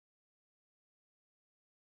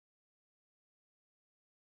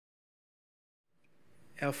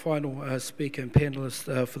Our final speaker and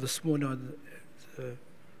panellist for this morning, the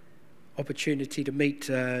opportunity to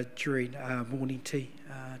meet during morning tea,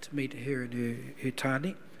 to meet her and her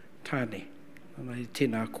tāne,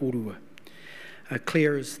 tēnā kōrua.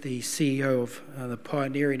 Clare is the CEO of the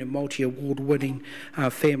pioneering and multi-award-winning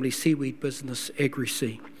family seaweed business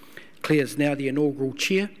AgriSea. Clare is now the inaugural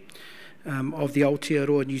chair of the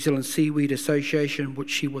Aotearoa New Zealand Seaweed Association,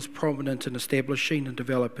 which she was prominent in establishing and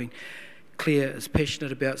developing. Clare is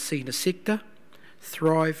passionate about seeing a sector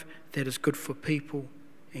thrive that is good for people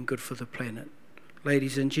and good for the planet.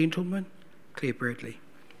 Ladies and gentlemen, Clare Bradley.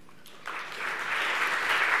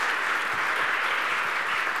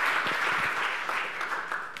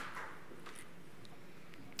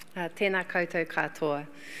 Tēnā koutou katoa.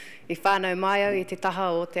 I whānau mai au I te taha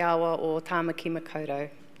o te awa o Tāmaki Makaurau.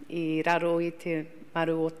 I raro I te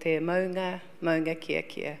maru o te maunga kia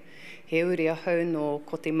kia. He uri ahau no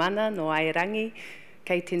ko te mana, no airangi,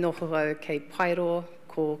 kei te noho au kei Pairo,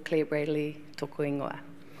 ko Clare Bradley, toko ingoa.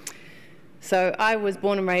 So I was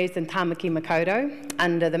born and raised in Tāmaki Makaurau,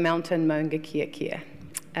 under the mountain maunga kia kia.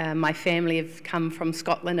 My family have come from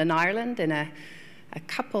Scotland and Ireland, and a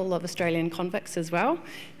couple of Australian convicts as well.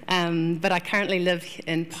 But I currently live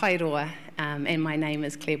in Pairo, and my name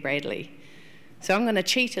is Clare Bradley. So I'm going to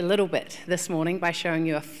cheat a little bit this morning by showing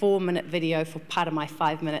you a 4-minute video for part of my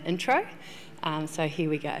 5-minute intro. So here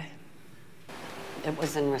we go. It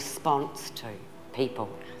was in response to people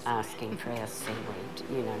asking for our seaweed.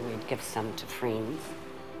 You know, we'd give some to friends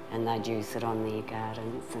and they'd use it on their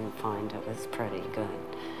gardens and find it was pretty good.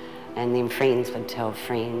 And then friends would tell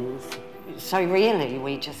friends. So really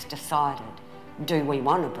we just decided, do we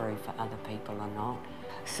want to brew for other people or not?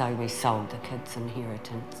 So we sold the kids'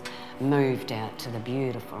 inheritance, moved out to the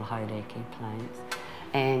beautiful Hauraki Plains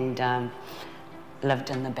and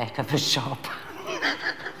lived in the back of a shop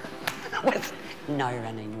with no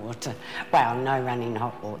running water. Well, no running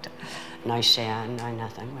hot water, no shower, no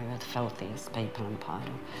nothing. We were the filthiest people in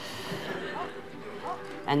Pairo.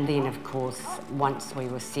 And then, of course, once we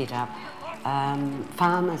were set up,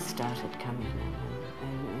 farmers started coming in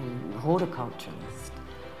and horticulturists.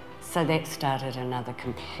 So that started another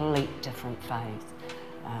complete different phase,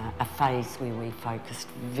 a phase where we focused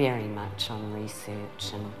very much on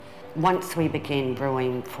research. And once we began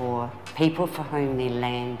brewing for people for whom their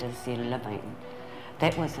land is their living,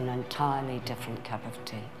 that was an entirely different cup of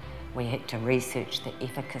tea. We had to research the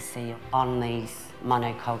efficacy on these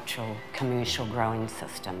monocultural commercial growing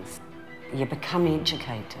systems. You become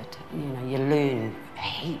educated, you know, you learn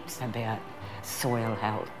heaps about soil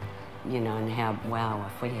health, you know, and how, wow,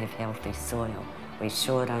 if we have healthy soil, we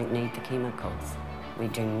sure don't need the chemicals. We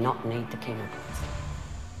do not need the chemicals.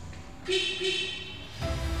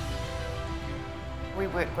 We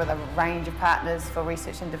work with a range of partners for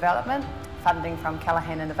research and development, funding from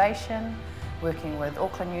Callaghan Innovation, working with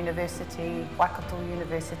Auckland University, Waikato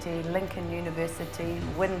University, Lincoln University,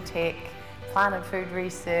 WinTech, Plant and Food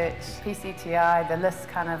Research, PCTI, the list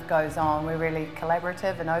kind of goes on. We're really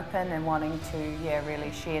collaborative and open and wanting to,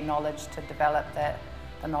 really share knowledge to develop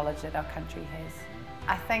the knowledge that our country has.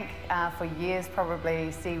 I think for years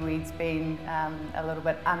probably seaweed's been a little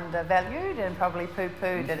bit undervalued and probably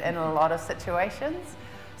poo-pooed in a lot of situations.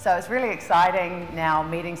 So it's really exciting now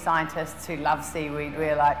meeting scientists who love seaweed.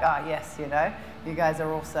 We're like, oh yes, you know, you guys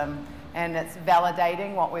are awesome. And it's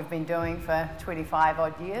validating what we've been doing for 25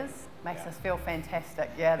 odd years. Makes us feel fantastic,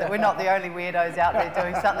 that we're not the only weirdos out there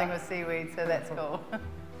doing something with seaweed, so that's cool.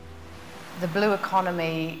 The blue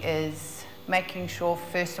economy is making sure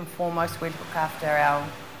first and foremost we look after our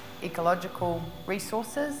ecological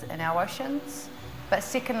resources in our oceans, but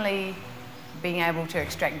secondly, being able to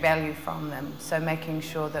extract value from them. So making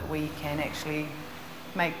sure that we can actually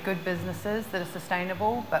make good businesses that are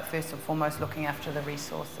sustainable, but first and foremost looking after the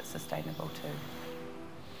resource that's sustainable too.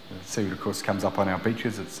 The seaweed, of course, comes up on our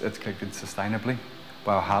beaches. It's collected sustainably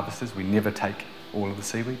by our harvesters. We never take all of the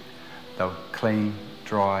seaweed. They'll clean,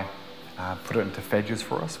 dry, put it into fadges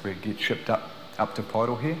for us. We get shipped up to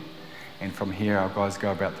Pairo here, and from here our guys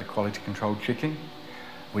go about the quality control checking.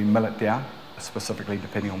 We mill it down, specifically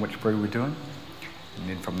depending on which brew we're doing, and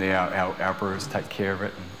then from there our brewers take care of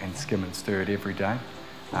it and skim and stir it every day,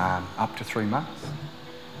 up to 3 months.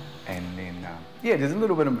 And then, there's a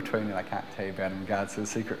little bit in between that I can't tell you about in regards to the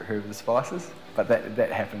secret herb and spices, but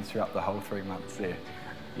that happens throughout the whole 3 months there.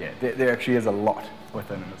 Yeah, there actually is a lot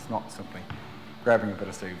within, and it's not simply grabbing a bit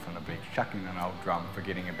of seaweed from the beach, chucking in an old drum,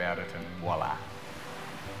 forgetting about it, and voila.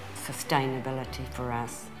 Sustainability for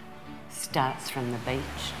us starts from the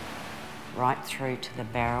beach, right through to the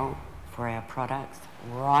barrel for our products,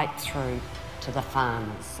 right through to the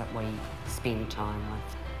farmers that we spend time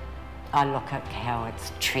with. I look at how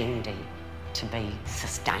it's trendy to be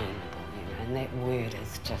sustainable, and that word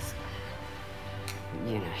is just,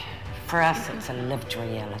 for us it's a lived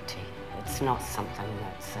reality. It's not something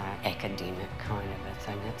that's academic kind of a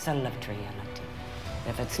thing. It's a lived reality.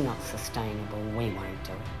 If it's not sustainable, we won't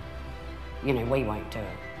do it. We won't do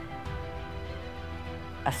it.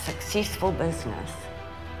 A successful business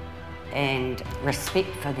and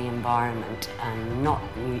respect for the environment are not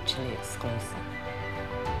mutually exclusive.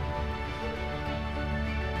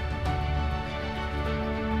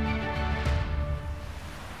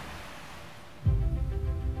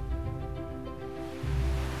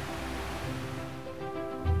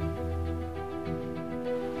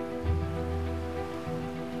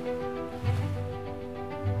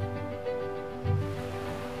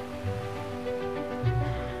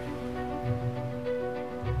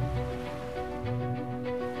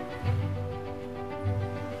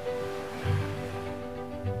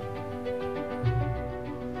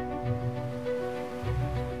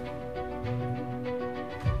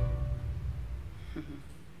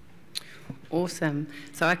 Awesome.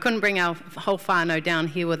 So I couldn't bring our whole whānau down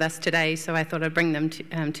here with us today, so I thought I'd bring them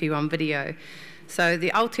to you on video. So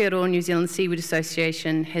the Aotearoa New Zealand Seaweed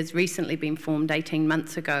Association has recently been formed 18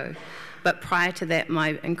 months ago, but prior to that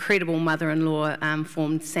my incredible mother-in-law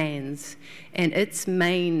formed SANS, and its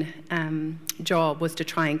main job was to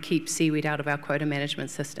try and keep seaweed out of our quota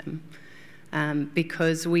management system.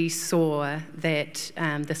 Because we saw that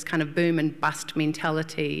this kind of boom and bust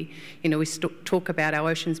mentality, we talk about our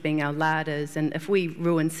oceans being our larders, and if we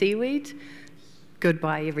ruin seaweed,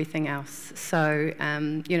 goodbye everything else. So,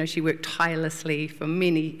 she worked tirelessly for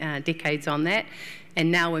many decades on that,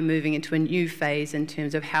 and now we're moving into a new phase in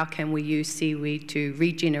terms of how can we use seaweed to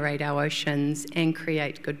regenerate our oceans and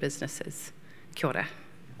create good businesses. Kia ora.